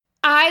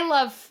I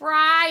love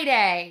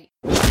Friday.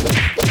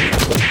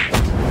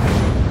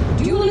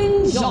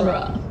 Dueling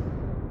genre.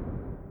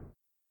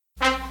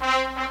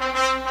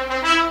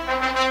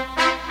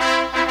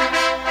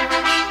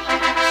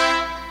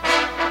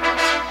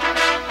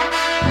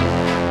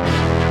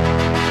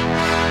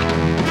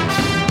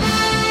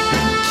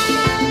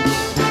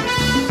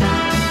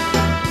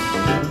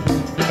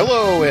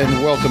 Hello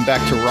and welcome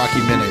back to Rocky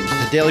Minute,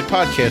 the daily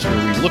podcast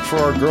where we look for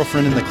our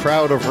girlfriend in the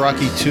crowd of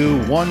Rocky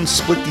 2, one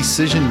split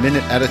decision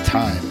minute at a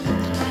time.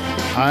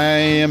 I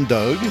am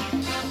Doug.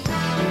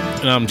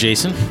 And I'm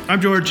Jason. I'm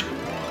George.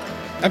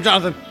 I'm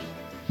Jonathan.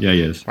 Yeah,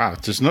 he is. Wow,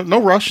 there's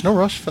no rush,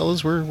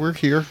 fellas. We're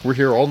here. We're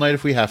here all night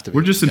if we have to be.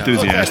 We're just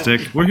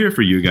enthusiastic. We're here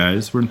for you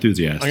guys. We're I'm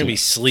enthusiastic. gonna be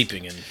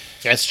sleeping in.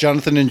 Yes,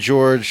 Jonathan and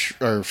George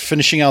are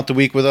finishing out the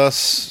week with us,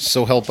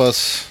 so help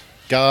us,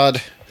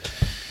 God.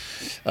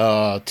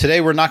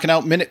 Today we're knocking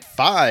out minute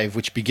 5,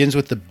 which begins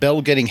with the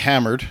bell getting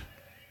hammered.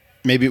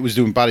 Maybe it was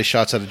doing body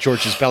shots out of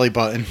George's belly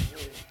button.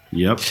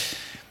 Yep.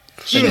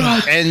 And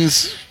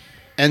it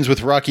ends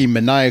with Rocky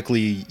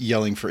maniacally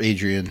yelling for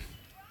Adrian.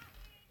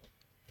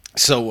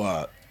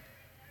 So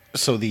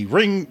the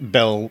ring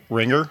bell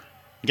ringer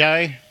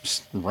guy,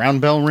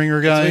 round bell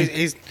ringer guy.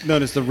 He's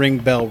known as the ring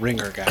bell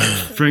ringer guy.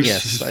 Frank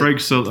Stallone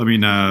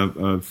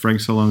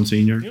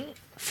Sr.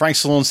 Frank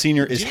Stallone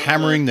Sr. is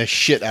hammering the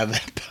shit out of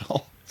that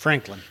bell.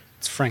 Franklin.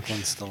 It's Franklin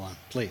Stallone.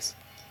 Please.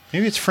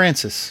 Maybe it's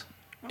Francis.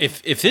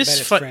 If I bet this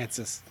it's fight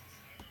Francis.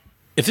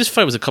 if this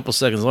fight was a couple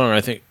seconds longer, I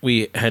think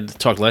we had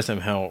talked last time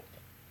how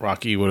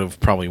Rocky would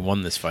have probably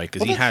won this fight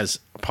because he has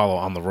Apollo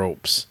on the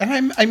ropes.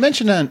 And I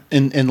mentioned that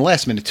in the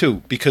last minute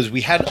too, because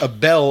we had a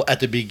bell at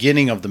the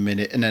beginning of the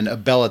minute and then a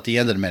bell at the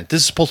end of the minute. This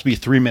is supposed to be a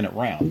 3-minute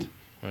round.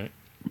 Right.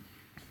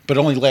 But it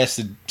only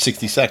lasted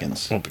 60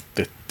 seconds. Well,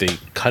 they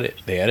cut it.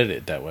 They edited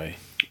it that way.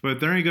 But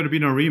there ain't going to be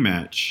no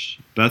rematch.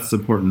 That's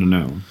important to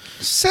know.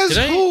 Says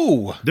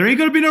who? There ain't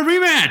going to be no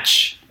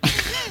rematch.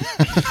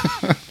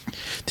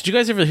 Did you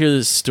guys ever hear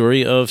the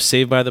story of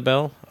Saved by the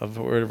Bell of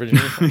where it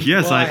originated from?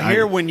 Yes, Well, I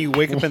hear when you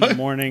wake up in the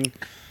morning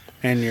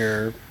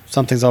and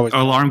something's always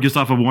alarm gives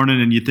off a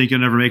warning and you think you'll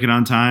never make it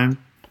on time.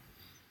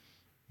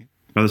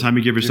 By the time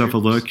you give yourself a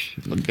look,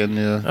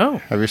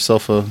 Have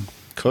yourself a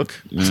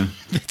cook. yeah.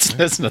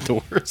 That's not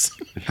the worst.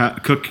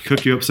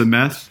 cook you up some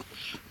meth.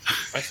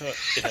 I thought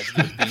it had to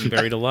do with being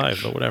buried alive,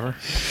 but whatever.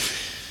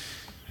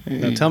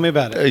 No, tell me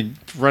about it.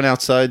 Run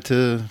outside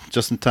to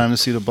just in time to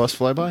see the bus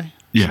fly by.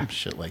 Yeah, Some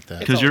shit like that.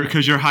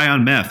 because you're high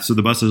on meth, so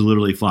the bus is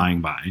literally flying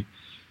by.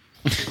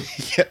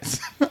 Yes.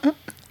 I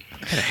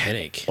had a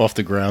headache. Off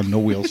the ground, no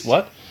wheels.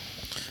 What?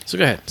 So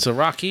go ahead. So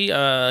Rocky,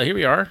 here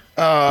we are.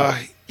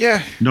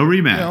 Yeah. No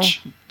rematch.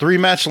 The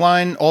rematch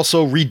line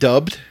also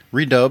redubbed.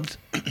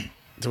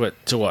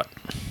 To what?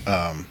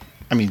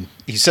 I mean,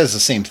 he says the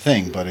same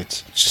thing, but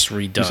it's Just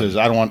redone. he says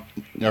I don't want,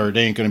 or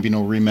there ain't going to be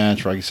no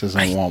rematch. Rocky says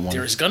I don't want one.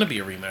 There's gonna be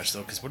a rematch though,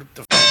 because what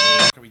the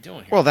f- are we doing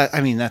here? Well, that's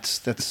Maybe,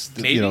 that's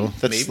maybe.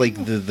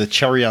 like the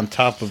cherry on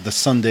top of the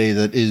sundae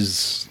that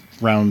is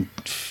round.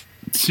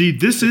 See,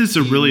 this is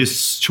a really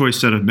choice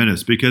set of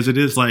minutes because it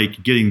is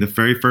like getting the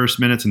very first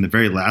minutes and the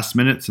very last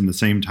minutes in the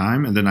same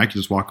time, and then I can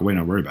just walk away and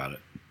not worry about it.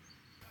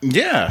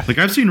 Yeah. Like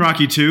I've seen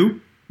Rocky 2,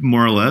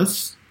 more or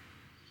less.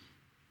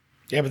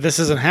 Yeah, but this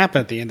doesn't happen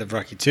at the end of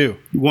Rocky 2.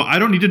 Well, I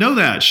don't need to know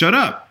that. Shut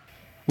up.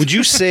 Would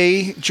you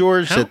say,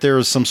 George, that there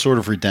is some sort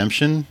of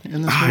redemption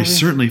in this movie? I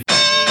certainly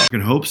fucking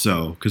hope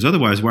so, because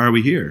otherwise, why are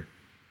we here?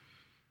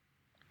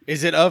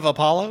 Is it of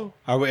Apollo?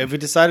 Have we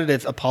decided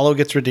if Apollo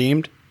gets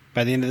redeemed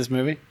by the end of this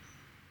movie?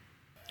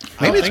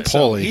 Maybe it's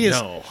Paulie.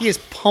 He is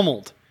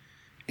pummeled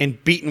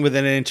and beaten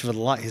within an inch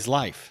of his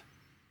life.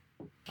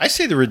 I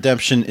say the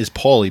redemption is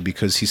Paulie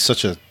because he's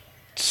such a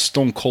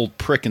stone cold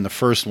prick in the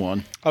first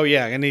one. Oh,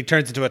 yeah, and he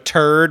turns into a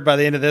turd by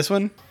the end of this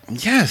one?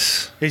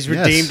 Yes. He's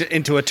redeemed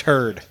into a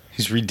turd.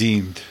 He's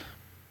redeemed.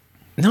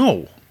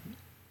 No.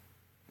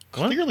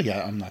 What? Clearly,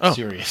 I'm not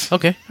serious.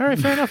 Okay. All right.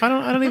 Fair enough. I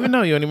don't even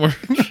know you anymore.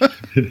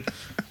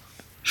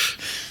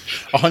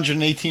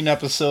 118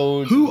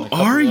 episodes. Who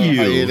are you?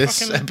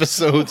 Hiatus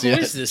episodes. Who yeah.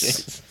 is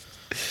this?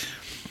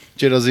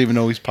 Jay doesn't even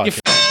know he's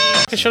podcasting.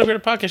 I showed up here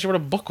to podcast. I wrote a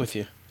book with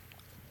you.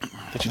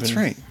 That's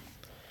right.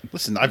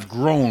 Listen, I've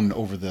grown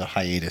over the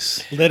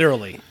hiatus.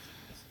 Literally.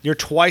 You're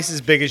twice as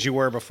big as you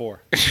were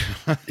before.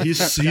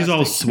 He's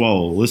all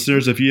swole.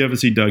 Listeners, if you haven't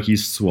seen Doug,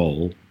 he's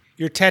swole.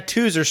 Your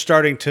tattoos are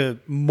starting to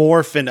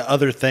morph into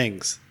other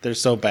things. They're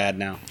so bad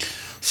now.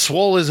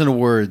 Swole isn't a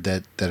word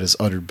that is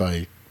uttered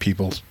by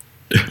people.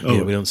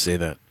 Yeah, we don't say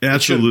that. It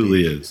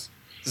absolutely is.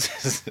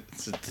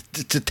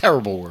 It's a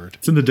terrible word.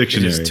 It's in the It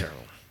dictionary. is terrible.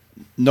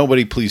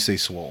 Nobody please say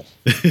swole.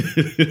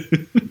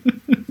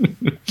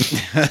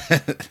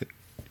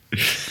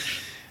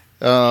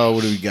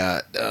 What do we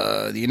got?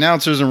 The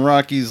announcers and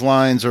Rocky's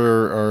lines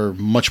are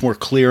much more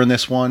clear in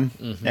this one.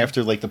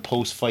 After like the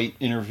post-fight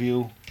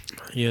interview.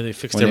 Yeah, they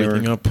fixed when they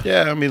everything were- up.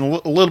 Yeah, I mean,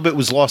 a little bit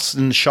was lost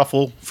in the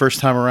shuffle first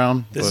time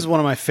around. This is one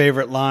of my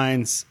favorite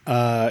lines,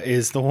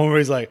 is the one where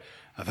he's like,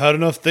 I've had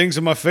enough things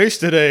in my face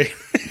today.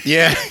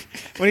 Yeah.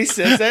 When he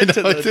says that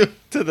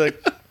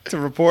to to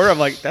report. I'm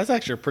like, that's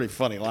actually a pretty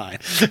funny line.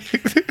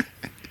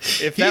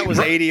 If that was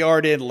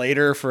ADR'd in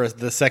later for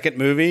the second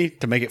movie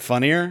to make it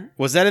funnier,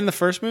 was that in the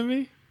first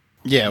movie?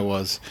 Yeah, it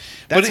was.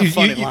 That's a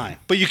funny line.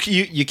 But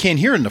you can't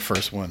hear it in the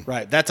first one.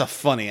 Right. That's a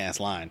funny ass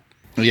line.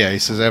 Yeah, he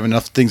says, I have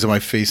enough things on my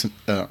face.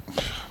 Oh,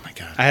 my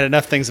God. I had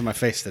enough things in my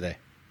face today.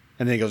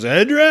 And then he goes,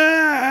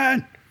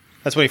 Adrian!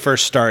 That's when he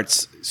first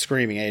starts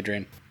screaming,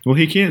 Adrian. Well,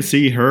 he can't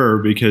see her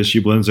because she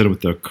blends in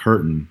with the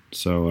curtain.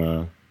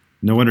 So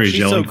no wonder he's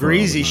She's yelling. so for her all the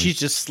greasy, time. she's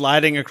just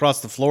sliding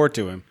across the floor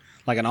to him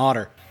like an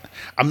otter.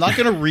 I'm not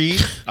going to read.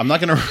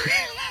 Like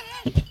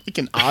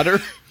an otter.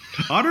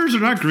 Otters are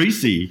not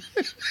greasy.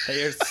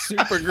 They are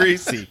super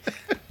greasy.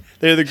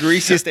 They're the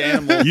greasiest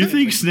animals. You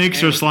think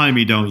snakes are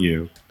slimy, don't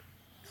you?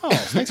 Oh,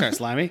 snakes aren't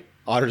slimy.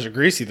 Otters are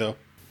greasy, though.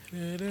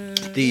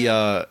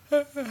 The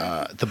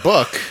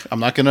book, I'm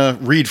not going to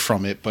read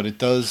from it, but it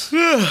does.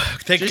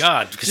 Thank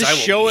God. Because Just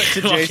show it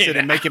to Jason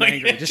and make him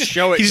angry. Just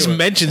show it He to just him.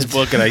 mentions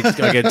book and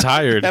I get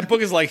tired. That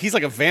book is like, he's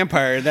like a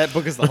vampire, and that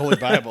book is the Holy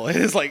Bible. It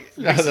is like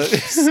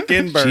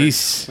skin burn.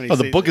 Jeez. when he Oh,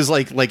 the sees book it. is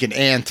like an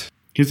ant.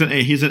 He's an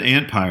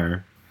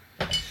antpire.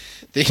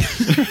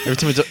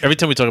 Every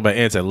time we talk about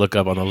ants, I look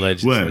up on the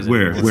ledge.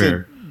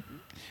 Where?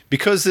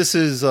 Because this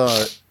is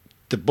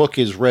the book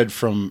is written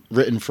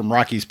from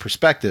Rocky's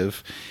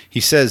perspective. He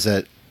says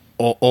that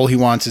all he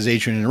wants is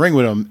Adrian in the ring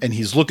with him, and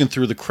he's looking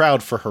through the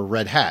crowd for her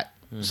red hat.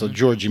 So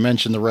George, you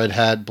mentioned the red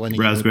hat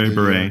blending in with Raspberry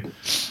beret.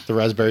 the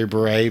raspberry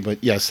beret,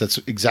 but yes, that's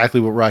exactly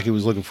what Rocky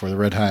was looking for, the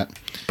red hat.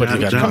 But he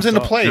got comes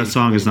into play. That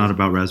song is not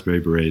about raspberry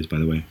berets, by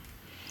the way.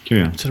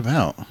 Carry on. What's it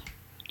about?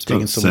 It's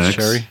Taking about so much sex.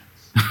 cherry.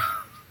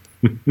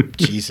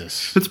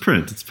 Jesus, It's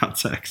Prince. It's about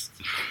sex.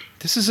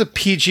 this is a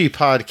PG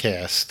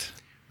podcast.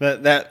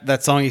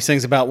 That song he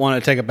sings about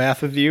wanting to take a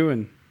bath with you,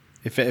 and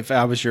if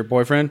I was your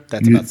boyfriend,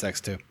 that's about sex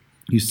too.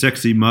 You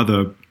sexy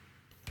mother.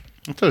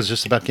 I thought it was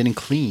just about getting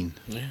clean.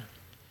 Yeah.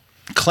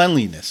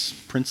 Cleanliness.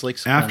 Prince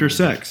likes After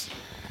cleanliness. sex.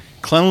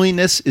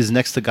 Cleanliness is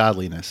next to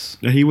godliness.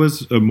 Yeah, he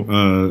was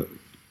a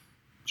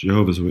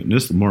Jehovah's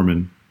Witness,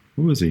 Mormon.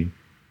 What was he?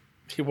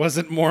 He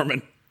wasn't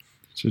Mormon.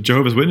 So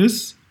Jehovah's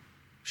Witness?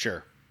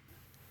 Sure.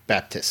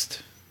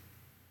 Baptist.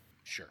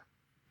 Sure.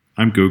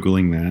 I'm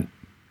Googling that.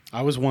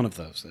 I was one of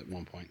those at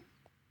one point.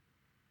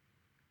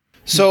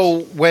 So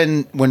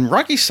when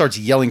Rocky starts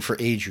yelling for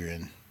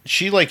Adrian,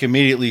 she's like,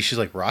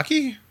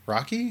 Rocky?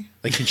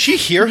 Like, can she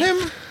hear him?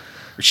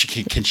 Or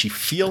can she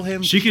feel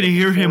him? She can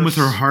hear him with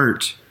her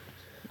heart.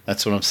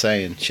 That's what I'm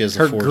saying. She has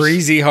Her the force.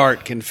 greasy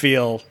heart can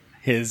feel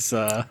his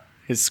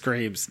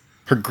screams.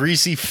 Her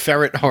greasy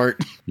ferret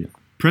heart. Yeah.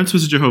 Prince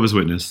was a Jehovah's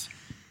Witness.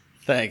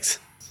 Thanks.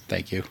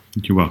 Thank you.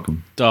 You're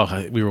welcome.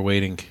 Oh, we were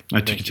waiting.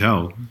 I could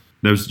tell.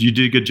 You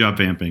did a good job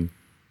vamping.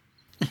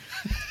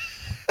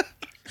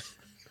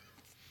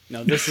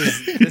 No, this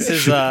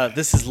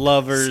is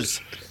lovers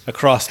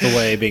across the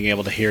way being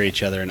able to hear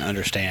each other and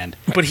understand.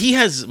 But he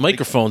has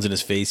microphones in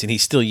his face and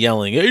he's still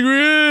yelling,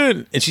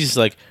 Adrian! And she's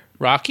like,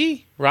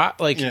 Rocky?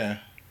 Yeah.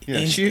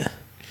 He's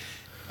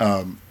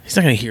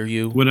not going to hear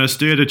you. When I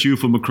stared at you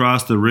from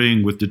across the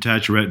ring with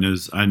detached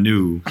retinas, I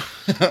knew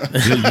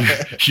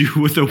that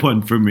you were the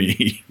one for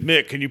me.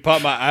 Mick, can you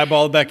pop my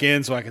eyeball back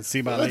in so I can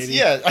see my That's, lady?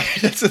 yeah,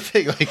 that's the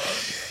thing. Like,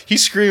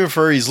 he's screaming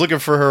for her. He's looking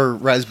for her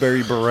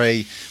raspberry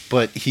beret,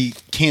 but he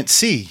can't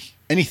see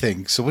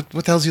anything. So what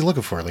the hell is he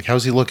looking for? Like,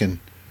 how's he looking?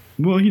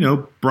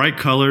 Well, bright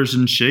colors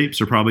and shapes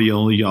are probably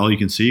all you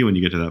can see when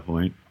you get to that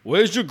point.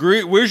 Where's your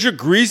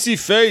greasy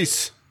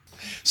face?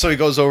 So he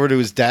goes over to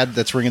his dad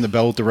that's ringing the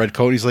bell with the red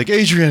coat. He's like,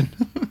 Adrian,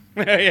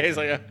 Yeah, he's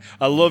like,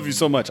 I love you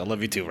so much. I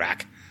love you too,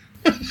 Rock.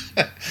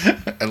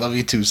 I love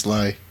you too,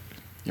 Sly.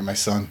 You're my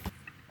son.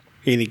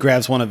 And he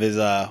grabs one of his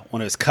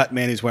cut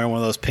men. He's wearing one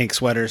of those pink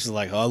sweaters. He's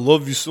like, I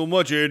love you so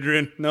much,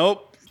 Adrian.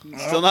 Nope,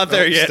 still not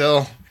there yet.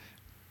 Still,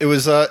 it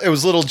was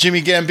little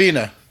Jimmy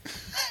Gambino.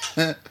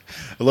 I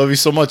love you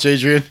so much,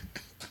 Adrian.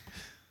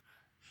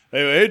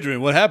 Hey, Adrian,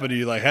 what happened to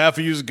you? Like half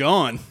of you's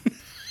gone.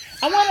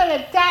 I went on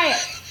a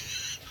diet.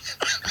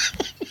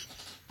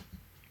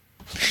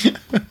 You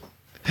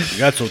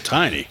got so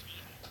tiny.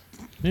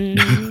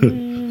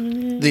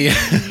 The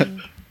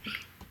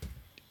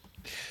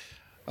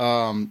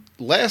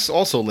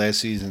last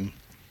season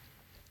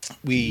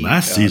we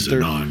Last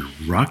season on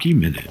Rocky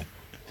Minute.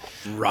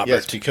 Robert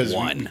yes, because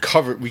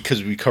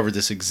we covered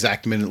this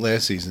exact minute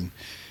last season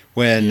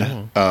when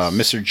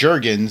Mr.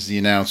 Juergens, the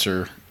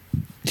announcer,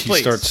 he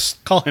starts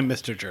call him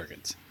Mr.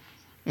 Juergens.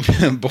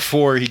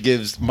 before he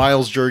gives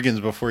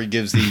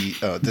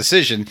the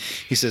decision.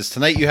 He says,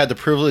 "Tonight you had the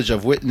privilege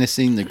of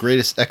witnessing the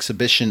greatest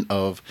exhibition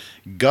of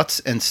guts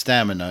and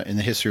stamina in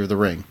the history of the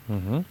ring."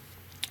 Mm-hmm.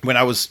 When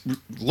I was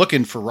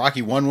looking for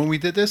Rocky 1 when we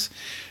did this,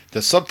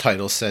 the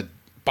subtitle said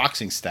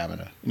boxing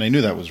stamina, and I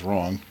knew that was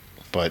wrong,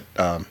 but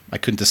I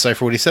couldn't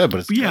decipher what he said.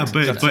 But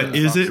it's but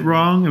is it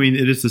wrong? I mean,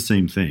 it is the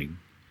same thing.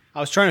 I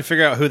was trying to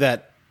figure out who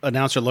that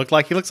announcer looked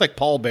like. He looks like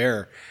Paul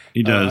Bearer.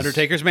 He does.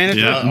 Undertaker's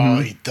manager. Yeah.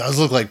 Oh, he does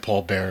look like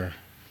Paul Bearer.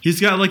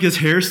 He's got like his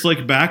hair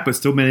slicked back, but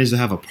still manages to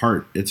have a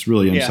part. It's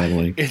really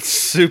unsettling. It's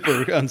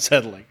super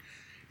unsettling.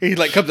 He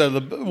like comes out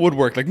of the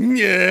woodwork like,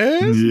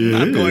 yes,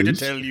 I'm going to Yes.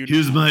 tell you.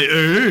 Here's my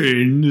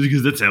urn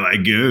because that's how I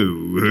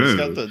go. He's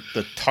got the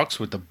tux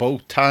with the bow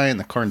tie and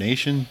the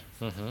carnation.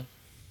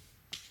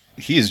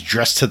 He is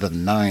dressed to the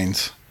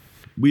nines.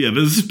 We have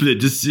a split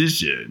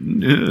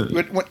decision.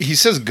 But when he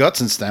says guts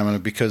and stamina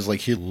because like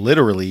he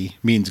literally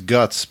means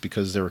guts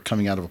because they were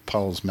coming out of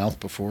Apollo's mouth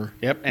before.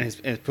 Yep, and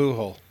his poo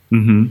hole.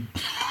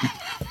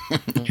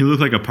 He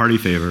looked like a party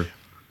favor.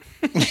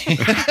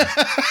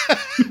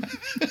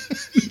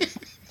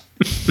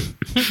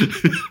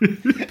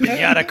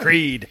 Pinata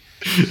Creed.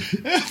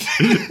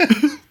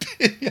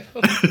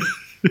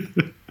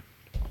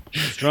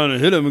 He's trying to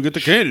hit him and get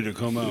the candy to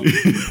come out.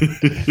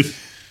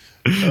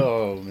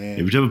 Oh man.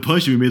 Every time I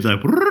punch him, he made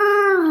that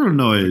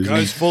noise.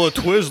 Guy's full of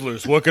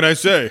Twizzlers. What can I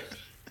say?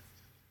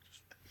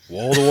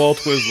 Wall to wall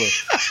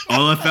Twizzler.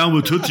 All I found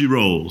were Tootsie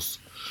Rolls.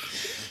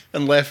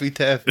 And Laffy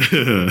Taffy.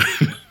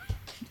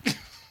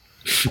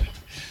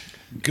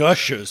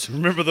 Gushers.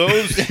 Remember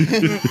those?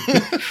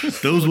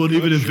 Those weren't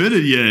even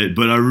invented yet,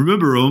 but I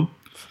remember them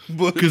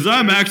because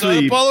I'm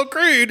actually Apollo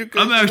Creed.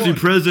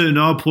 present in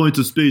all points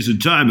of space and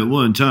time at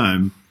one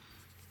time.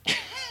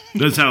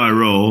 That's how I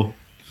roll.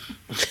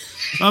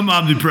 I'm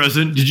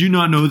omnipresent. Did you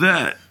not know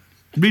that?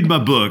 Read my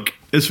book.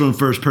 It's from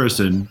first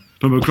person,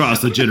 from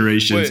across the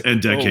generations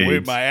and decades. Oh,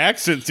 wait, my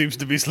accent seems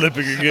to be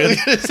slipping again.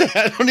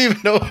 I don't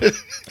even know what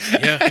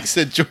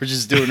accent George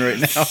is doing right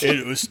now.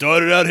 It was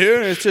started out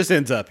here. It just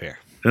ends up here.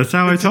 That's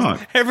how I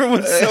talk.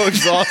 Everyone's so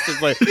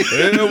exhausted. Like,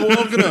 hey,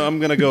 well, I'm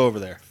gonna go over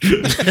there.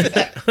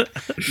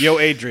 Yo,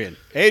 Adrian.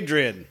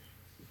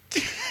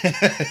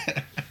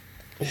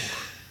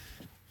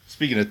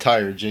 Speaking of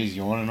tired, Jays,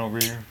 you want it over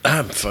here?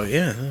 I'm fine.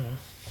 Yeah.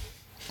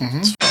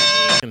 It's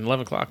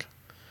 11 o'clock.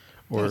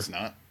 Or it's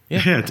not.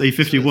 Yeah, it's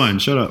 8:51.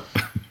 Shut up.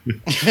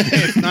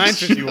 It's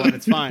 9:51.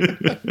 It's fine.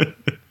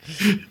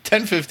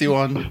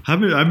 10:51.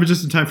 I'm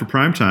just in time for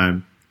prime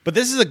time. But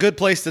this is a good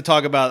place to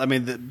talk about. I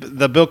mean,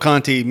 the Bill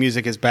Conti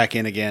music is back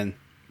in again.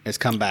 It's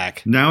come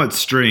back. Now it's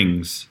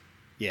strings.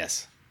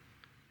 Yes.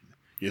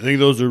 You think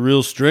those are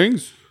real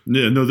strings?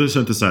 No, they're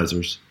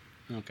synthesizers.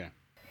 Okay.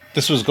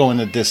 This was Going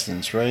the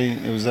Distance, right?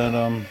 It was that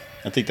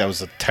I think that was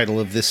the title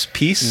of this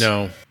piece.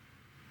 No.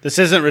 This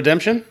isn't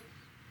Redemption?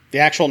 The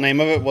actual name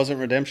of it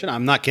wasn't Redemption?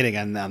 I'm not kidding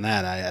on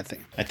that, I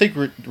think. I think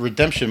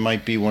Redemption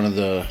might be one of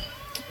the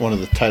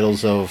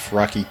titles of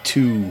Rocky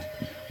 2,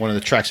 one of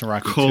the tracks in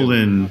Rocky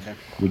 2.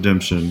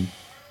 Redemption.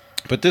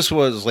 But this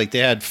was like they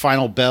had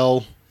Final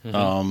Bell,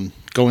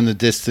 Going the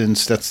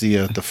Distance. That's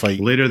the fight.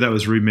 Later, that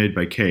was remade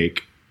by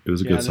Cake. It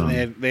was a good song. They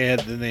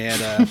had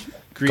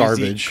Greasy,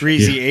 Garbage.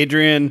 Greasy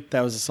Adrian.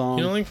 That was a song.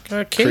 You don't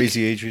like cake?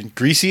 Crazy Adrian.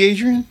 Greasy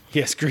Adrian?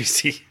 Yes,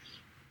 Greasy.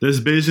 This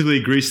is basically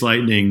Grease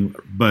Lightning,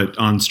 but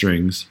on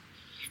strings.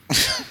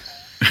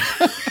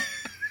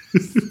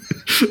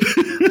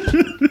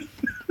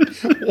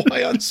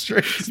 Why on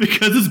strings?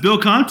 Because it's Bill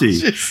Conti.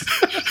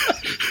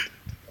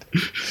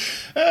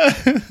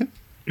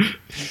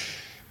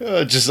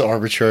 Just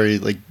arbitrary.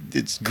 Like,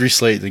 it's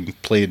Grease Lightning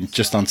played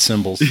just on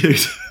cymbals.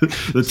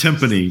 The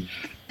timpani.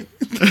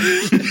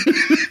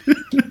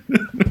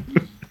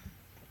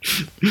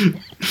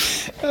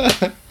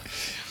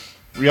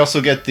 We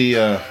also get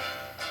the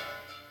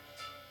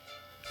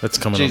That's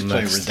coming Jay's up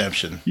playing next.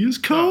 Redemption. He's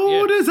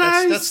cold as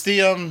ice. That's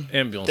the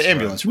Ambulance. The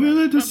ambulance.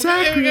 Willing to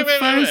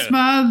sacrifice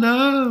my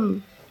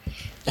love.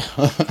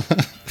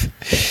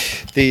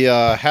 The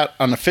hat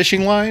on the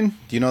fishing line.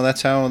 Do you know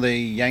that's how they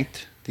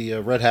yanked the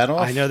red hat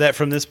off? I know that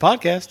from this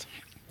podcast.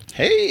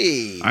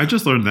 Hey, I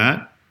just learned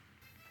that.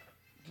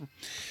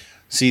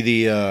 see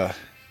the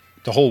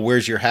whole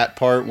 "Where's your hat"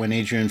 part when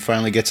Adrian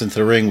finally gets into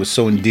the ring was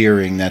so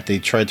endearing that they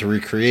tried to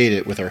recreate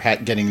it with her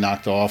hat getting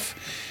knocked off,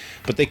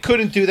 but they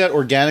couldn't do that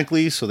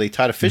organically, so they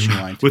tied a fishing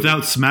line to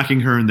Without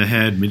smacking her in the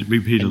head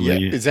repeatedly.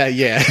 Yeah, is that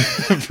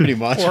pretty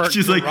much?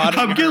 She's like,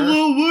 I'm getting a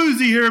little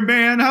woozy here,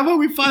 man. How about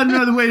we find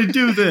another way to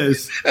do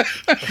this?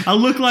 I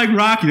look like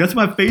Rocky. That's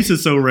why my face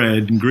is so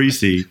red and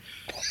greasy.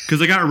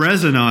 Because I got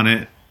resin on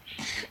it.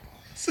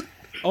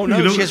 Oh,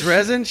 no, she has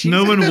resin?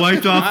 No one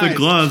wiped off the Nice.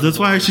 gloves. That's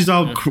why she's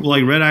all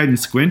like red-eyed and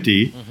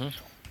squinty.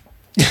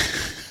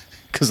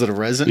 Because of the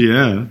resin,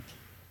 Yeah.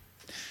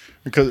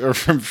 because or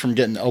from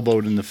getting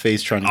elbowed in the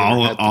face trying to get her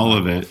hat to All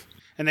of knock it. off.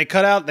 And they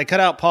cut out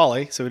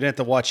Paulie, so we didn't have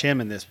to watch him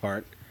in this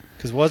part.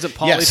 Because wasn't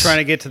Paulie Yes. trying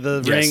to get to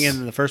the Yes. ring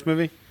in the first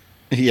movie?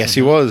 Yes,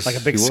 he was Like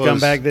a big He was.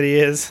 scumbag that he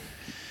is.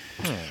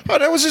 Oh,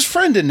 that was his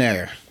friend in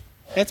there.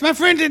 It's my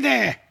friend in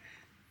there.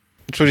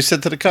 That's what he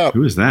said to the cop.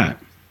 Who is that?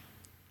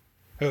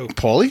 Who?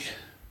 Paulie?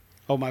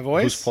 Oh, my Who's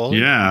voice? Paulie?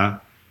 Yeah.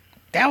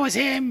 That was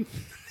him.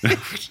 I'm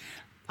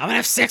gonna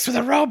have sex with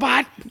a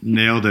robot.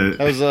 Nailed it.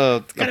 That was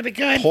a Gotta be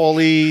good.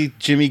 Paulie,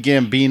 Jimmy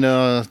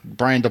Gambino,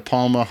 Brian De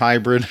Palma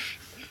hybrid.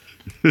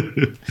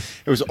 It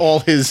was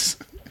all his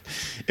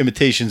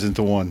imitations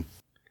into one.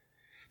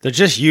 They're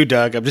just you,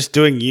 Doug. I'm just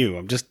doing you.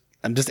 I'm just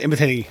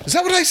imitating. Is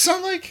that what I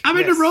sound like? I'm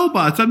into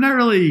robots. I'm not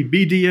really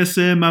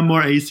BDSM. I'm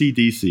more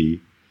AC/DC.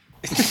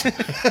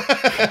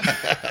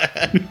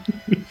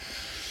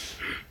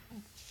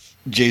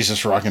 Jay's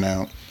just rocking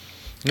out.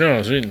 No, I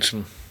was reading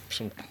some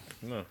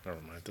No, never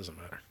mind. It doesn't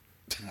matter.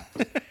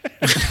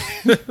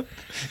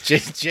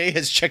 Jay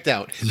has checked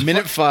out.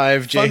 Minute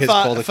 5, Jay has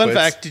called it Fun quits.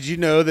 fact, did you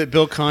know that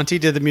Bill Conti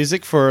did the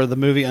music for the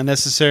movie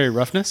Unnecessary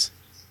Roughness?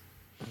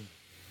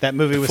 That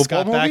movie with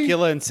Football Scott movie?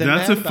 Bakula and Sinbad.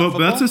 That's a about football?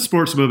 that's a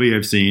sports movie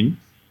I've seen.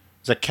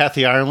 Is that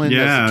Kathy Ireland?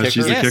 Yeah, as the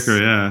she's kicker? the Yes. kicker.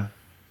 Yeah.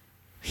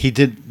 He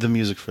did the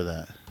music for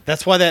that.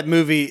 That's why that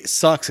movie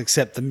sucks,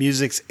 except the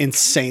music's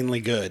insanely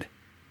good.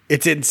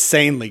 It's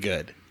insanely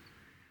good.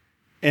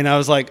 And I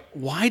was like,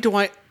 why do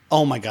I...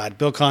 Oh my God,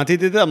 Bill Conti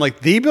did that? I'm like,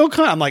 the Bill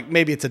Conti? I'm like,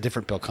 maybe it's a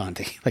different Bill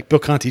Conti. Like Bill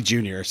Conti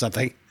Jr. or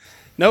something.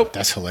 Nope.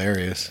 That's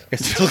hilarious.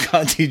 It's Bill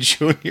Conti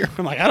Jr.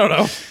 I'm like, I don't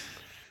know.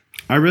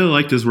 I really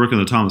liked his work on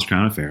the Thomas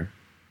Crown Affair.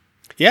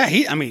 Yeah,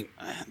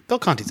 Bill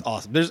Conti's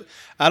awesome. There's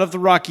out of the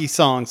Rocky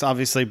songs,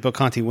 obviously Bill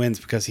Conti wins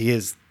because he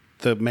is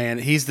the man.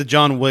 He's the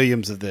John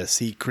Williams of this.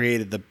 He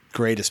created the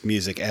greatest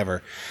music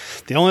ever.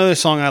 The only other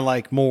song I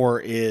like more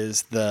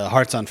is the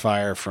Hearts on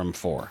Fire from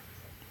 4.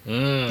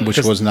 Which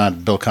was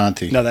not Bill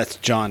Conti. No, that's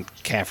John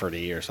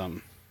Cafferty or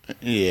something.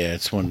 Yeah,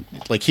 it's one.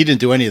 Like, he didn't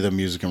do any of the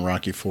music in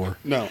Rocky 4.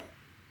 No.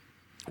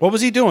 What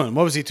was he doing?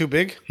 What was he too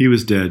big? He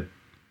was dead.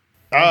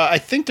 I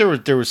think there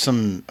was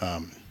some.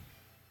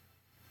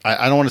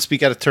 I don't want to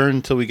speak out of turn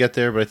until we get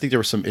there, but I think there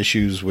were some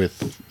issues with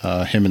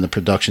him and the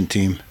production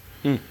team.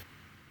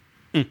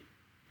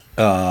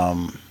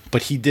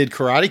 But he did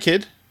Karate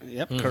Kid.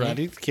 Yep,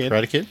 Karate Kid.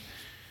 Karate Kid.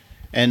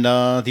 And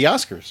the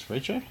Oscars,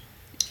 right, Jay?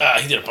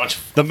 He did a bunch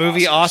of The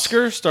movie Oscars.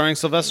 Oscar starring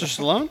Sylvester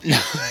Stallone?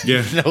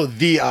 Yeah. No,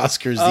 the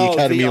Oscars, the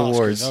Academy Oscars.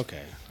 Awards.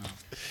 Okay.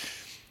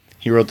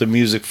 He wrote the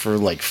music for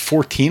like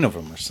 14 of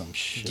them or some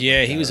shit. Yeah,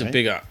 like he that, was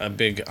right? a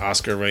big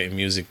Oscar writing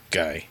music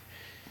guy.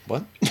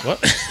 What? What?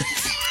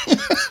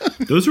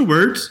 Those are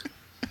words.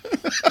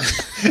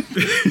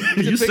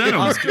 You said them.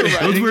 Oscar Those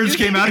writing. words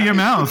came out of your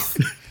mouth.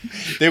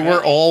 They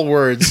were all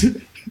words.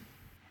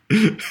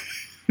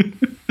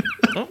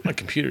 Oh, my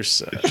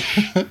computer's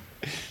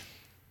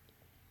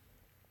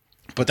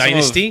But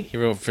Dynasty. He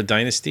wrote for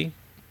Dynasty.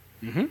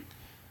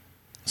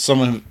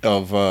 Some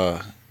of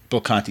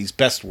Bill Conti's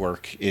best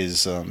work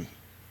is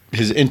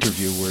his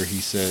interview where he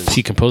says,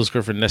 He composed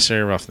score for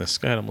Necessary Roughness.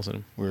 Go ahead, I'm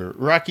listening. where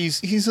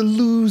he's a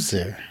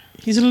loser.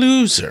 He's a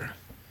loser.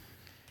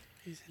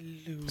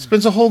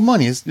 Spends the whole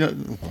money.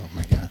 Oh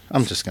my God.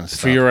 I'm just going to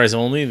stop. For Your Eyes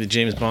Only, the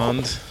James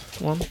Bond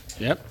one.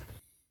 Yep.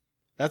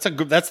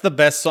 That's the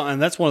best song,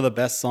 and that's one of the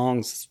best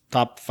songs,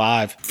 top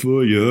 5.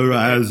 For your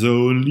eyes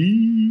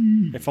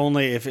only. If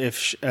only if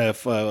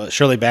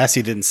Shirley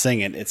Bassey didn't sing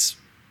it, it's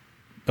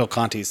Bill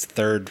Conti's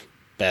third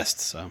best.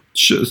 So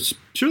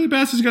Shirley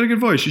Bassey's got a good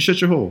voice. She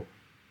shut your hole.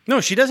 no,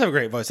 she does have a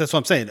great voice. That's what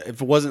I'm saying.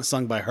 If it wasn't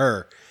sung by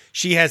her,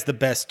 she has the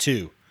best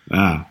too.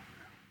 Ah.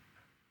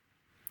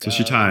 So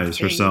she ties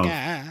herself.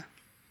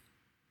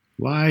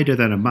 Wider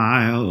than a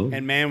mile.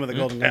 And Man with a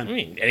Golden I Gun.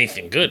 mean,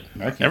 anything good.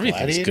 American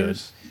Everything's good.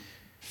 Gladiators?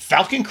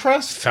 Falcon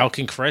Crest?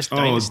 Falcon Crest Oh,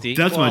 Dynasty.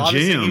 that's Well, my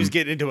obviously jam. he was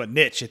getting into a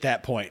niche at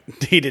that point.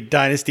 He did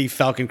Dynasty,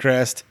 Falcon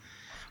Crest.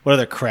 What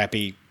other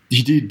crappy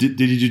Did he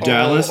do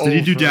Dallas? Did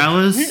he do over.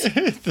 Dallas?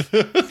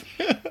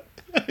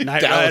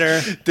 Knight Rider?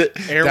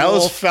 Airwolf.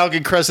 Dallas,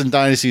 Falcon Crest, and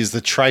Dynasty is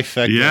the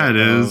trifecta. Yeah, it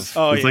is.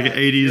 of- It's like an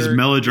 80s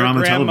melodrama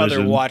your grandmother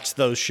television. watched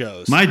those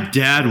shows. My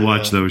dad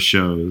watched those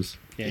shows.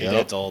 yeah, Yep. your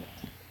dad's old.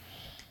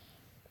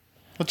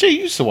 Well, Jay, you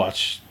used to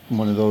watch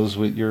one of those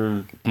with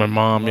your. My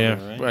mom,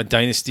 yeah. right?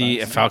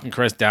 Dynasty, Falcon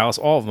Crest, Dallas,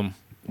 all of them.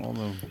 All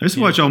the, I used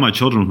to watch All My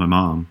Children with my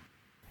mom.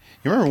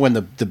 you remember when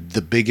the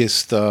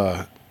biggest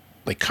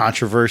like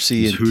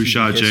controversy in Who TV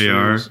Shot history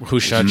JR? was- Who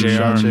shot Who JR?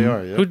 shot JR,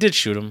 yeah. Who did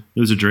shoot him? It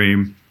was a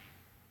dream.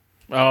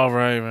 Oh,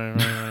 right.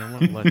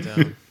 What a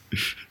letdown.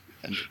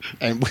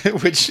 and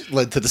which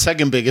led to the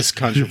second biggest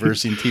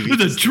controversy in TV.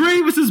 The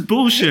dream was this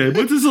bullshit.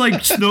 What's this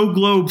like Snow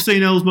Globe,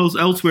 St. Elmo's,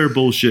 elsewhere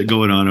bullshit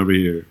going on over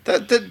here?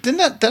 That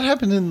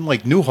happened in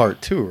like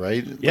Newhart too,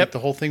 right? Yep. Like the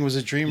whole thing was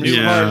a dream. Or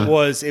Yeah.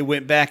 Newhart it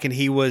went back and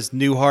he was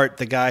Newhart,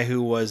 the guy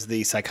who was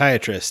the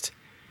psychiatrist,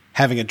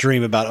 having a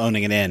dream about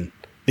owning an inn.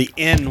 The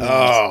inn was.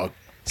 Oh,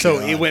 So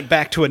it went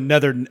back to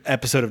another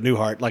episode of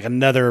Newhart, like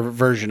another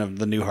version of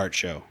the Newhart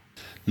show.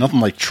 nothing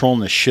like trolling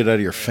the shit out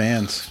of your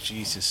fans.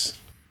 Jesus.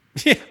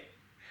 Yeah.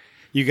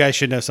 You guys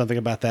should know something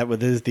about that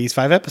with these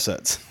 5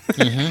 episodes.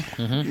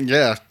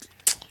 Yeah,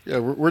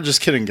 we're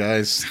just kidding,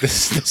 guys.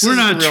 This We're isn't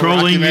not Real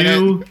trolling Rocky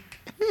Minute.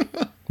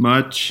 you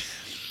much.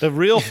 The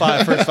real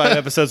first 5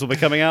 episodes will be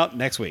coming out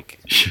next week.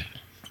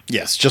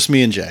 Yes, just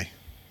me and Jay,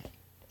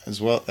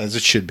 as well as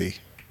it should be.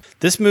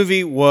 This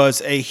movie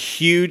was a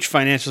huge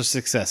financial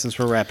success since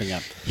we're wrapping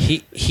up.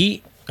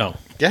 Oh.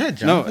 Go ahead,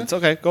 John. No, it's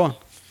okay. Go on.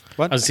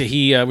 I was going to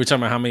say, we're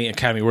talking about how many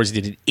Academy Awards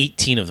he did.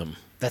 18 of them.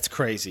 That's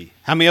crazy.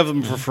 How many of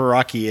them for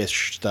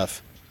Rocky-ish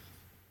stuff?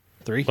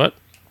 3? What?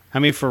 How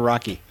many for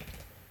Rocky?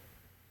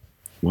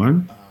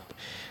 One?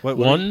 What,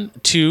 1,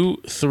 2,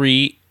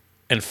 3,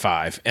 and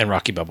 5. And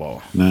Rocky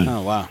Balboa. Man.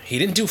 Oh, wow. He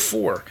didn't do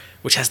 4,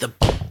 which has the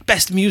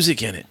best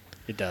music in it.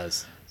 It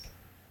does.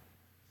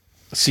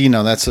 See,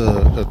 now that's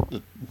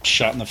a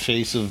shot in the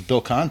face of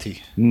Bill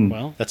Conti.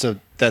 Well, That's He a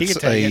can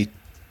take it.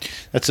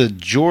 That's a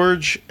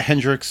George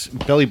Hendricks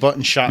belly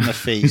button shot in the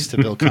face to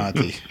Bill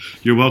Conti.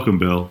 You're welcome,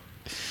 Bill.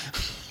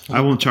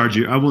 I won't charge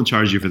you. I won't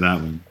charge you for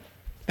that one.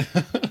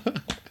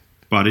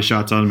 Body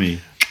shots on me.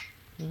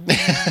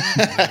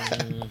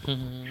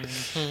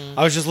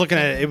 I was just looking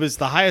at it. It was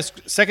the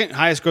second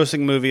highest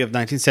grossing movie of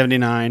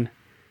 1979.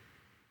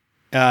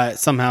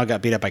 Somehow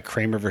got beat up by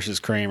Kramer versus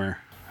Kramer.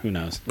 Who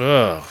knows?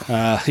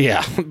 Ugh.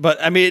 Yeah,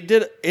 but I mean,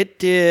 it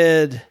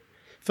did.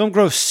 Film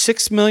grossed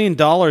 $6 million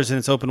in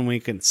its opening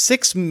weekend.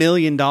 $6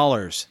 million in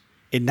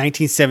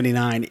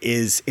 1979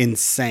 is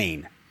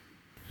insane.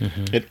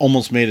 It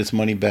almost made its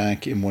money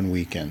back in one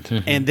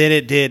weekend. And then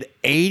it did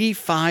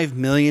 $85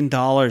 million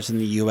in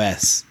the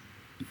U.S.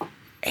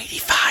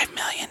 $85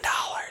 million.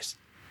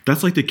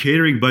 That's like the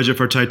catering budget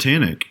for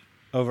Titanic.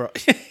 Overall.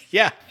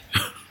 Yeah.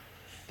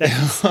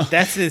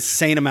 That's an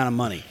insane amount of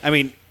money. I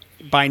mean,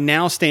 by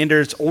now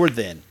standards or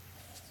then.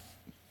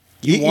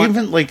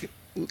 Even like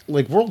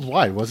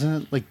worldwide,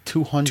 wasn't it like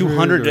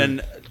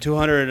 200?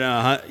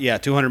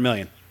 200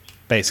 million,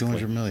 basically.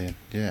 200 million,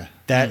 yeah.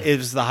 That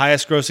is the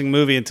highest grossing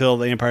movie until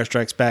The Empire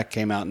Strikes Back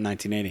came out in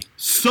 1980.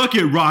 Suck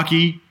it,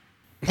 Rocky.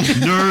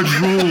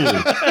 Nerds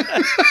rule.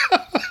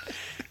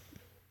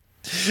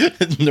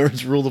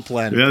 Nerds rule the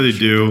planet. Yeah, they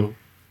do.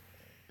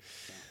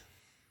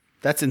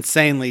 That's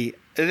insanely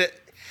the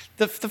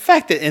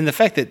fact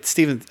that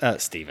Steven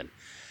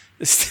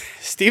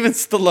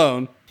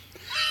Stallone,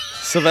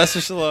 Sylvester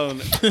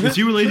Stallone, Is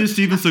he related to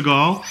Steven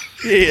Seagal?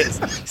 he is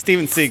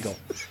Steven Seagal.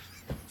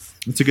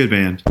 It's a good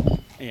band.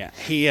 Yeah,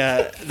 he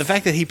the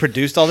fact that he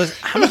produced all this.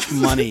 How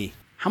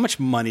much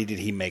money did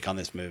he make on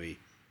this movie?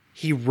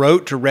 He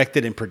wrote,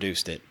 directed, and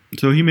produced it.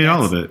 So he made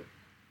all of it.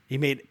 He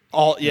made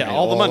all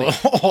the money.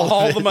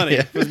 All the money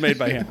was made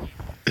by him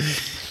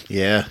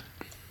Yeah.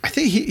 I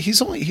think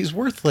he's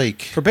worth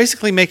like for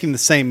basically making the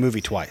same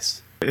movie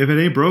twice. If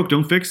it ain't broke,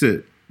 don't fix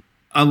it.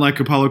 Unlike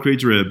Apollo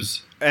Creed's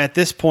ribs. At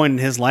this point in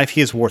his life,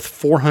 he is worth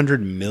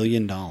 $400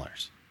 million.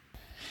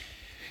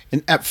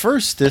 And at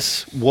first,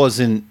 this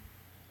wasn't.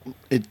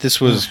 This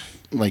was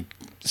like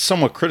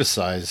somewhat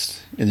criticized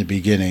in the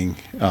beginning.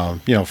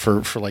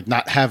 For like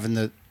not having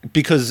the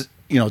because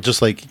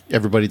just like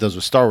everybody does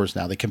with Star Wars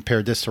now, they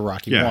compared this to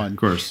Rocky Yeah, 1. of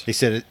course. They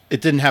said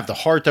it didn't have the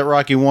heart that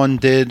Rocky 1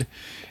 did,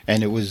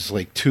 and it was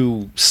like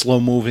too slow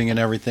moving and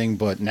everything.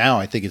 But now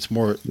I think it's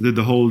more.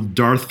 The whole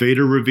Darth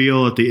Vader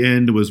reveal at the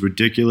end was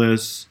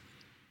ridiculous.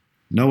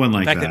 No one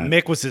liked The fact that.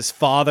 that Mick was his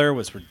father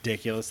was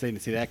ridiculous. They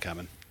didn't see that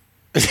coming.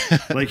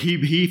 Like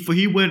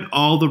he went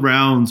all the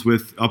rounds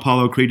with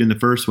Apollo Creed in the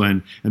first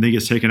one, and then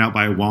gets taken out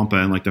by a Wampa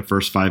in like the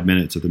first 5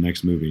 minutes of the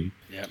next movie.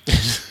 Yep.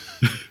 It's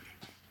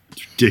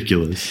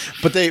ridiculous.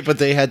 But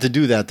they had to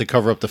do that to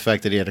cover up the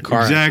fact that he had a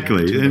car.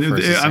 Exactly. accident between And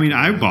the first I mean,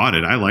 second I movie. bought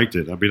it. I liked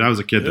it. I mean, I was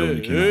a kid though when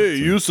it came out. So.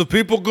 you some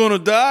people gonna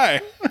die.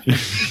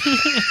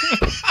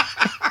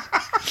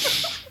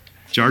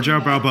 Jar Jar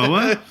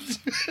Balboa.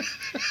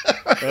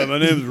 My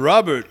name's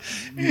Robert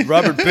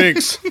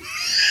Pinks.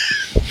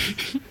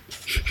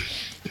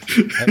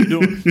 How you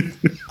doing?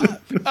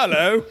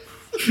 Hello.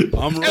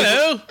 I'm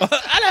Robert.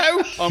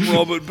 Hello. I'm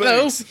Robert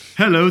Pinks.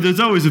 Hello. There's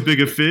always a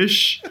bigger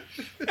fish.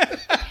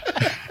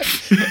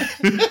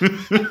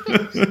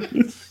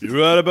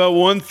 You're right about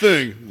one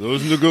thing.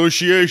 Those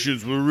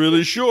negotiations were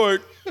really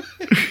short.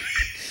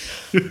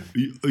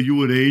 Are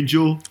you an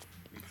angel?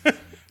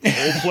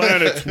 Whole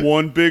planet's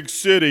one big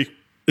city.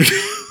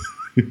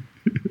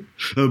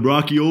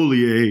 Rocky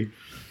Olier.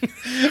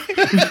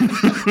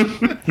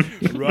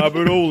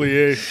 Robert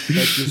Olier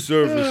at your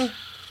service.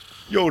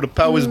 Yo, the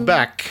power's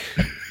back.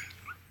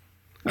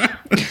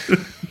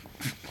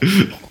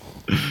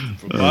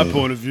 From my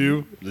point of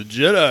view, the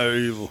Jedi are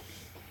evil.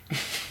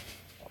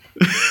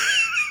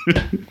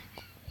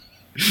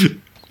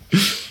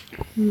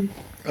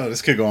 Oh,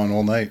 this could go on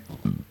all night.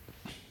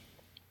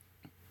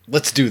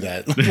 Let's do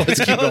that.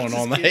 Let's keep going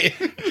all night.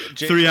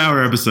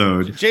 3-hour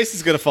episode.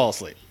 Jason's gonna fall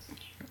asleep.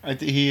 I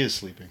think he is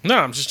sleeping. No,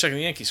 I'm just checking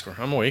the Yankee score.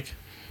 I'm awake.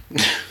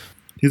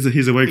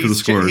 He's awake for the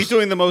scores. He's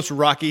doing the most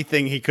Rocky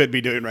thing he could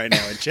be doing right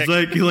now. And check.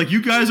 It's like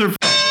you guys are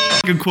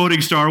fucking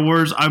quoting Star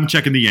Wars. I'm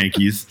checking the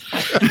Yankees.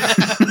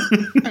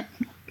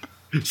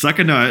 Suck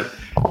a nut.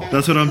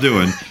 That's what I'm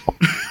doing.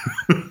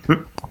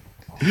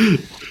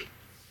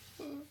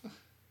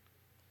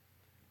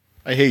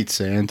 I hate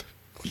sand.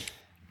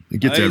 It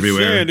gets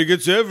everywhere. It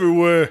gets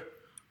everywhere.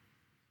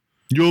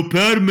 Yo,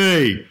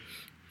 Padme.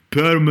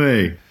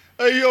 Padme.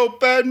 Hey, yo,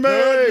 Padme!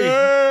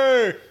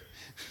 Hey!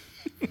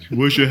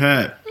 Where's your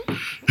hat?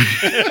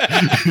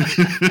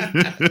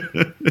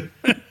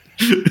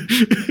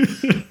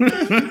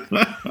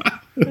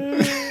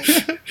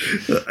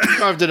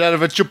 Carved it out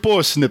of a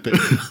chapeau snippet.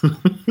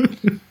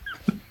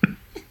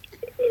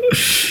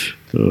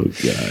 Oh,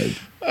 God.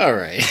 All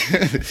right.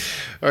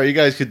 All right, you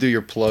guys could do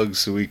your plugs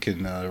so we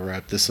can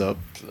wrap this up.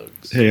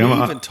 Hey, Did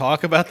we even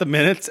talk about the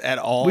minutes at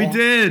all? we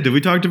did.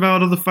 We talked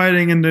about all the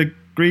fighting and the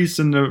grease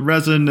and the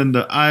resin and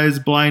the eyes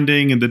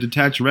blinding and the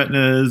detached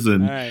retinas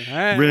and All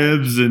right.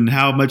 ribs and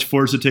how much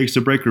force it takes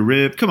to break a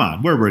rib. Come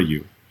on, where were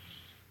you?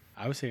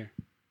 I was here.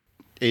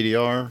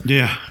 ADR.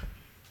 Yeah.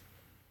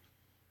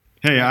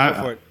 Hey, Go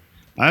for it.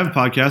 I have a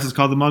podcast. It's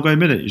called The Mogwai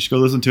Minute. You should go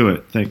listen to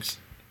it. Thanks.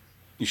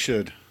 You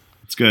should.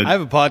 It's good. I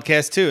have a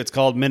podcast too. It's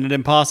called Minute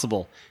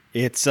Impossible.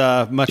 It's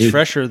much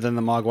fresher than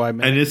the Mogwai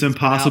Minute. and it's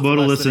impossible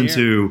to listen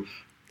to.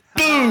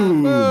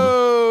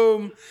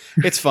 Boom!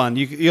 It's fun.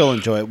 You'll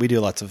enjoy it. We do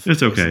lots of.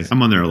 It's okay.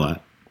 I'm on there a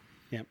lot.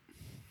 Yep.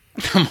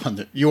 Come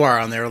on, you are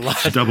on there a lot.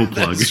 Double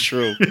plug. That's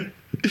true.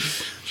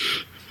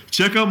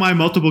 Check out my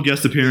multiple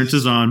guest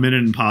appearances on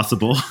Minute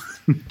Impossible.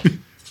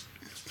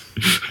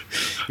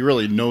 He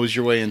really knows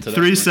your way into that.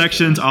 3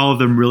 sections, all of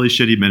them really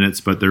shitty minutes,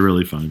 but they're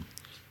really fun.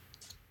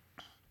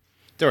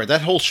 All right,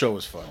 that whole show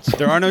was fun.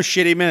 There are no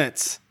shitty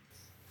minutes.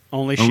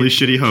 Only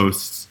Shitty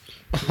hosts.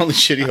 Only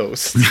shitty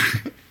hosts.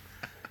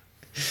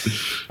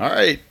 All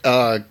right.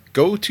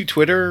 Go to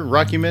Twitter,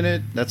 Rocky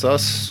Minute. That's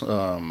us.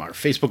 Our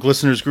Facebook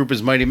listeners group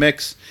is Mighty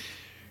Mix.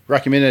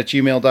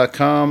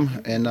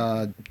 RockyMinute@gmail.com. And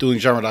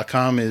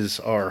DuelingGenre.com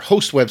is our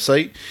host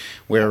website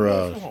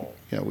where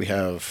we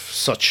have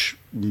such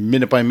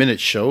minute-by-minute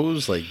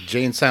shows like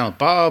Jay and Silent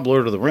Bob,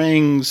 Lord of the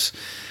Rings,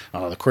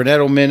 the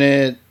Cornetto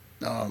Minute,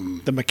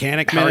 The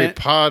Mechanic Harry Minute.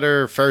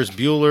 Potter, Ferris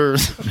Bueller.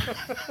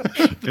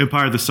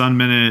 Empire of the Sun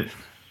Minute.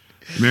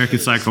 American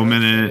Psycho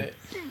Minute.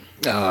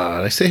 Did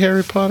I say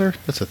Harry Potter?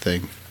 That's a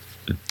thing.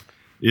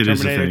 It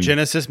is a Terminator thing.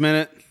 Genesis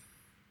Minute.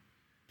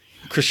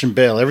 Christian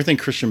Bale. Everything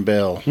Christian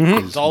Bale.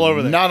 Is It's all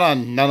over there. Not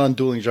on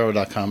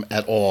DuelingGenre.com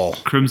at all.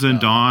 Crimson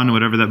Dawn,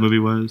 whatever that movie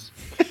was.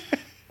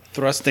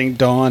 Thrusting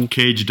Dawn.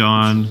 Cage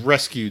Dawn.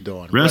 Rescue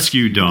Dawn.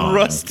 Rescue Dawn.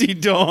 Rusty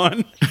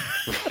Dawn.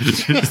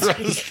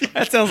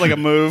 That sounds like a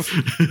move.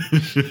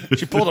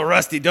 She pulled a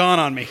Rusty Dawn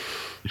on me.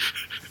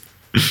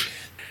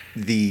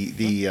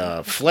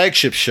 The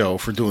flagship show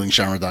for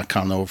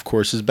DuelingGenre.com, though, of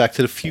course, is Back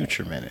to the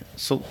Future Minute.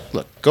 So,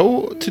 look,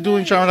 go to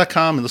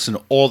DuelingGenre.com and listen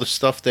to all the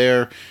stuff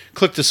there.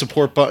 Click the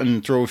support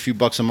button, throw a few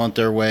bucks a month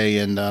their way,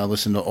 and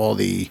listen to all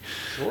the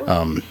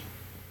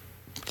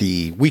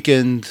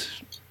weekend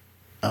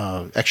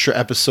extra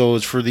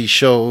episodes for these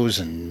shows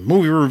and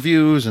movie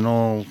reviews and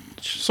all.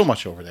 So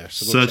much over there.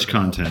 So go Such check it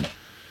out. content.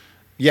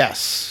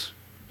 Yes.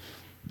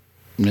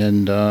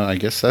 And I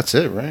guess that's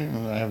it, right?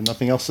 I have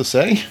nothing else to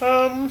say.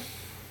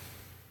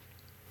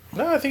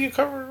 No, I think you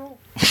covered it all.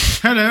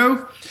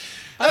 Hello.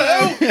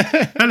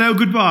 Hello,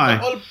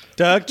 goodbye.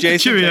 Doug,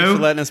 Jason, Cheerio. thanks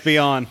for letting us be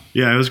on.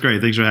 Yeah, it was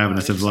great. Thanks for having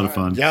us. It was a lot of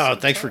fun. Yeah,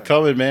 thanks for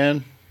coming,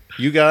 man.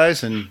 You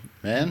guys and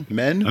men.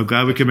 I'm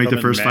glad we could make the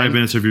Coming, first man. 5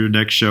 minutes of your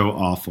next show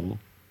awful.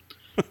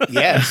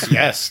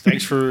 Yes.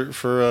 Thanks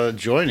for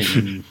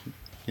joining.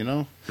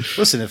 And,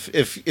 listen,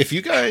 if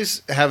you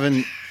guys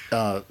haven't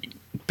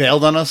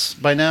bailed on us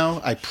by now,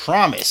 I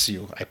promise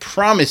you, It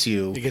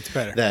gets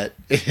better. that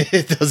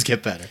it does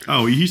get better.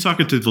 Oh, he's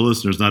talking to the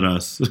listeners, not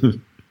us.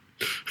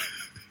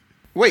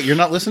 Wait, you're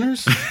not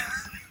listeners?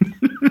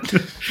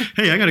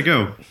 Hey, I gotta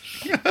go.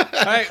 All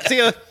right, see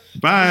ya.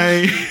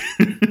 Bye.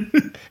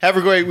 Have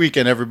a great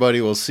weekend,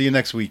 everybody. We'll see you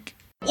next week.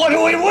 What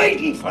are we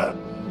waiting for?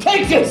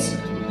 Take this!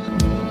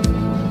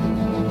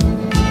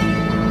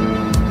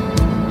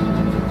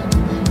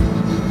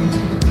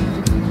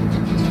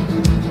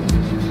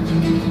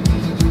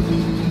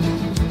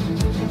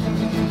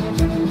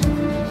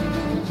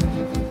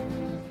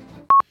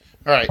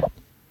 All right.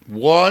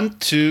 1,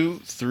 2,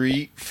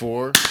 3,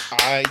 4.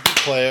 I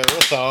declare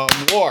a thumb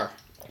war.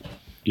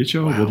 Get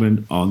your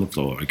woman on the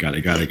floor.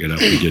 Gotta get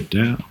up and get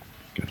down.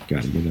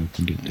 Gotta get up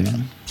and get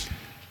down.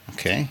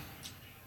 Okay.